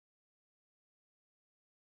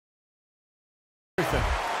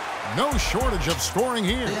No shortage of scoring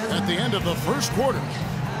here at the end of the first quarter.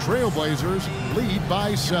 Trailblazers lead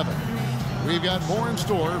by 7. We've got more in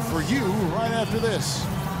store for you right after this.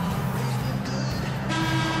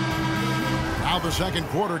 Now the second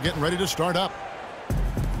quarter getting ready to start up.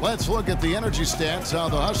 Let's look at the energy stats, how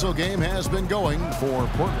the hustle game has been going for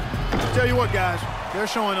Portland. Tell you what, guys, they're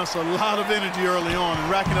showing us a lot of energy early on and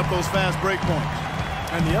racking up those fast break points.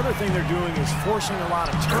 And the other thing they're doing is forcing a lot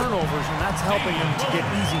of turnovers, and that's helping them to get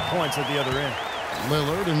easy points at the other end.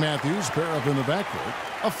 Lillard and Matthews pair up in the backcourt.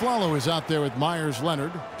 Aflalo is out there with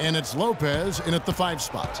Myers-Leonard, and it's Lopez in at the 5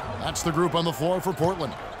 spot. That's the group on the floor for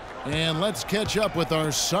Portland. And let's catch up with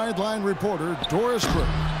our sideline reporter, Doris Burke.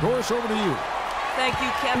 Doris, over to you. Thank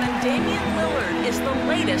you, Kevin. Damian Lillard is the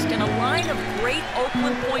latest in a line of great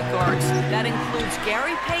Oakland point guards. That includes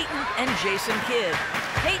Gary Payton and Jason Kidd.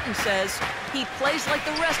 Payton says he plays like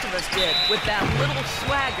the rest of us did, with that little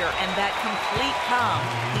swagger and that complete calm.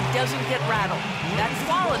 He doesn't get rattled. That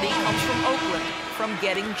quality comes from Oakland, from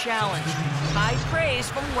getting challenged. High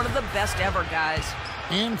praise from one of the best ever guys.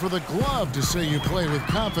 And for the glove to say you play with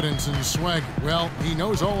confidence and swagger. Well, he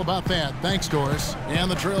knows all about that. Thanks, Doris.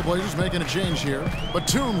 And the Trailblazers making a change here.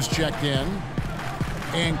 Batum's checked in.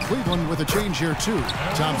 And Cleveland with a change here, too.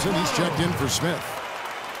 Thompson, he's checked in for Smith.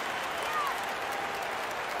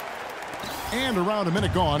 And around a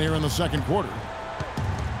minute gone here in the second quarter.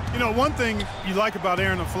 You know, one thing you like about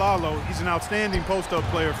Aaron Aflalo, he's an outstanding post-up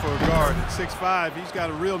player for a guard. At 6'5", he's got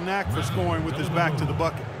a real knack for scoring with his back to the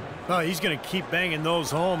bucket. Oh, he's going to keep banging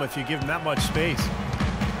those home if you give him that much space.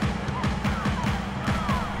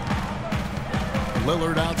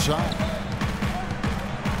 Lillard outside.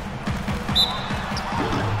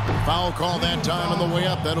 Foul call that time on the way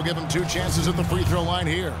up. That'll give him 2 chances at the free throw line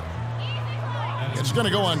here. It's going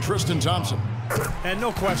to go on Tristan Thompson. And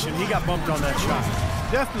no question, he got bumped on that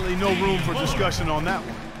shot. Definitely no room for discussion on that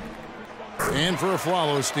one. And for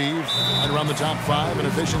Aflalo, Steve, right around the top 5 in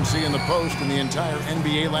efficiency in the post in the entire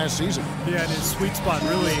NBA last season. Yeah, and his sweet spot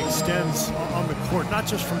really extends on the court, not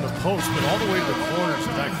just from the post, but all the way to the corners.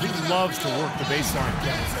 In fact, he loves to work the baseline.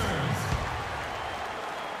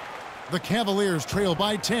 The Cavaliers trail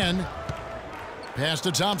by 10. Pass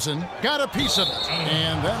to Thompson. Got a piece of it.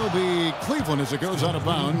 And that'll be Cleveland as it goes out of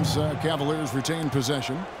bounds. Cavaliers retain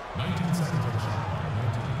possession. 19 seconds.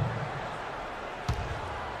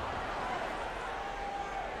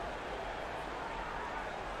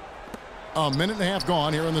 A minute and a half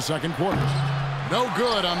gone here in the second quarter. No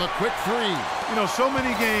good on the quick 3. You know, so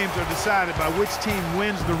many games are decided by which team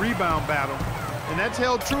wins the rebound battle. And that's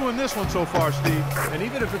held true in this one so far, Steve. And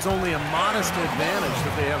even if it's only a modest advantage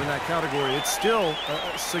that they have in that category, it's still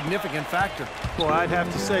a significant factor. Well, I'd have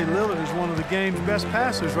to say Lillard is one of the game's best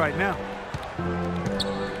passers right now.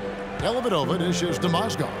 Dellavedova dishes to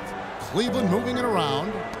Mozgov. Cleveland moving it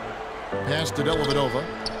around. Pass to Dellavedova.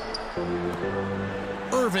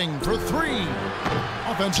 Irving for 3.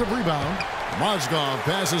 Offensive rebound. Mozgov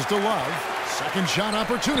passes to Love. Second shot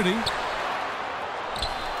opportunity.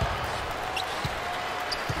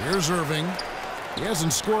 Here's Irving. He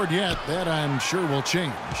hasn't scored yet. That, I'm sure, will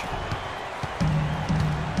change.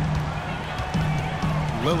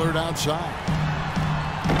 Lillard outside.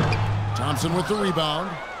 Thompson with the rebound.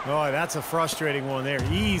 Oh, that's a frustrating one there.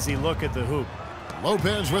 Easy look at the hoop.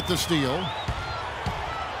 Lopez with the steal.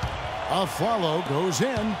 Aflalo goes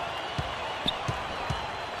in.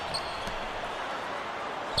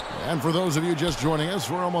 And for those of you just joining us,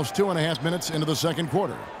 we're almost 2.5 minutes into the second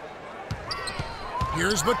quarter.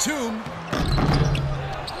 Here's Batum.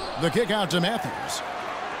 The kick out to Matthews.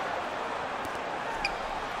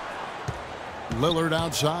 Lillard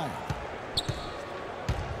outside.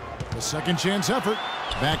 The second chance effort.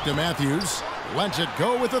 Back to Matthews. Lets it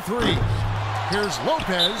go with the 3. Here's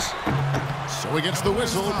Lopez. So he gets the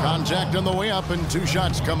whistle. Contact on the way up and 2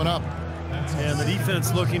 shots coming up. And the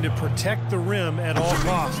defense looking to protect the rim at all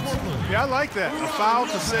costs. Yeah, I like that. A foul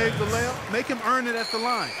to save the layup. Make him earn it at the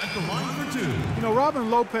line. At the line for 2. You know, Robin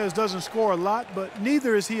Lopez doesn't score a lot, but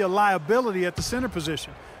neither is he a liability at the center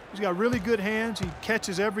position. He's got really good hands. He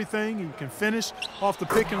catches everything. He can finish off the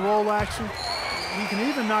pick and roll action. He can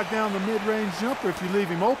even knock down the mid-range jumper if you leave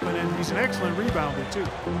him open, and he's an excellent rebounder, too.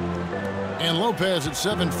 And Lopez at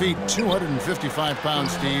 7 feet, 255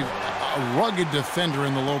 pounds, Steve. A rugged defender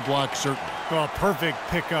in the low block, certainly. Well, perfect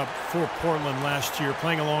pickup for Portland last year,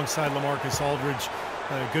 playing alongside LaMarcus Aldridge.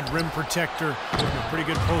 A good rim protector, a pretty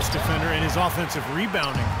good post defender, and his offensive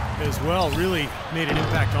rebounding as well really made an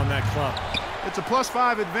impact on that club. It's a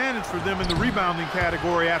 +5 advantage for them in the rebounding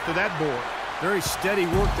category after that board. Very steady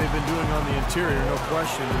work they've been doing on the interior, no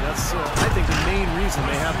question. And that's, I think, the main reason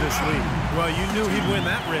they have this lead. Well, you knew he'd win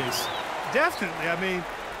that race. Definitely. I mean,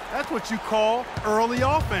 That's what you call early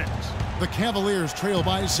offense. The Cavaliers trail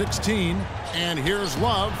by 16, and here's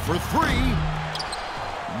Love for three.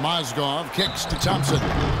 Mozgov kicks to Thompson,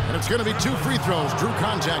 and it's going to be 2 free throws. Drew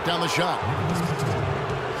contact on the shot.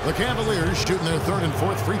 The Cavaliers shooting their 3rd and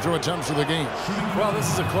 4th free throw attempts of the game. Well,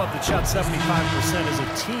 this is a club that shot 75% as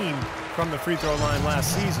a team from the free throw line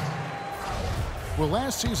last season. Well,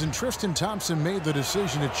 last season, Tristan Thompson made the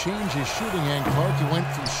decision to change his shooting hand, Clark. He went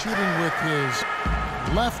from shooting with his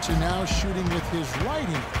left to now shooting with his right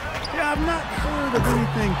hand. Yeah, I've not heard of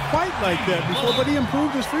anything quite like that before, but he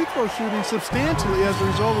improved his free throw shooting substantially as a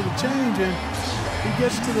result of the change, and he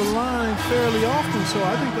gets to the line fairly often, so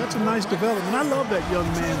I think that's a nice development. I love that young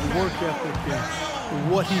man's work ethic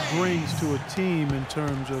and what he brings to a team in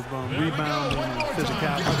terms of rebounding and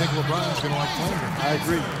physicality. I think LeBron's going to like playing him. I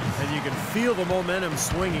agree. And you can feel the momentum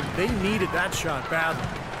swinging. They needed that shot badly.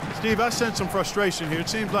 Steve, I sense some frustration here. It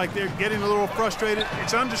seems like they're getting a little frustrated.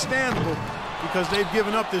 It's understandable because they've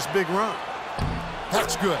given up this big run.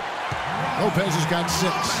 That's good. Lopez has got 6.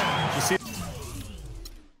 You see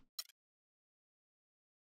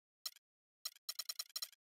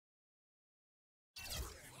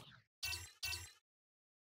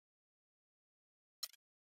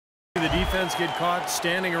the defense get caught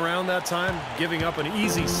standing around that time, giving up an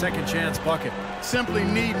easy second chance bucket. Simply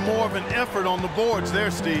need more of an effort on the boards there,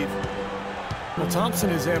 Steve. Well, Thompson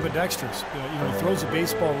is ambidextrous. He throws a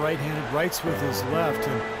baseball right-handed, writes with his left,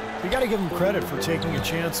 and you got to give him credit for taking a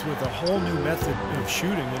chance with a whole new method of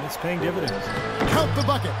shooting, and it's paying dividends. Count the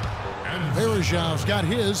bucket. Varejão's got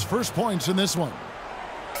his first points in this one.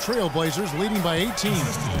 Trailblazers leading by 18.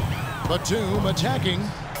 Batum attacking.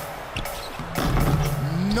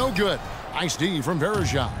 No good. Nice D from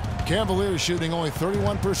Varejão. Cavaliers shooting only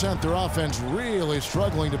 31%. Their offense really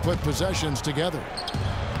struggling to put possessions together.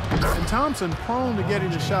 And Thompson prone to getting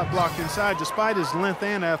the shot blocked inside despite his length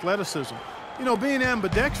and athleticism. Being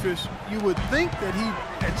ambidextrous, you would think that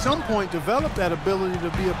he at some point developed that ability to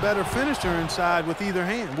be a better finisher inside with either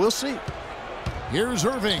hand. We'll see. Here's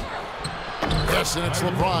Irving. Yes, and it's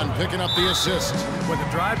LeBron picking up the assist. When the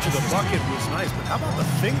drive to the bucket was nice, but how about the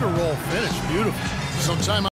finger roll finish? Beautiful. So time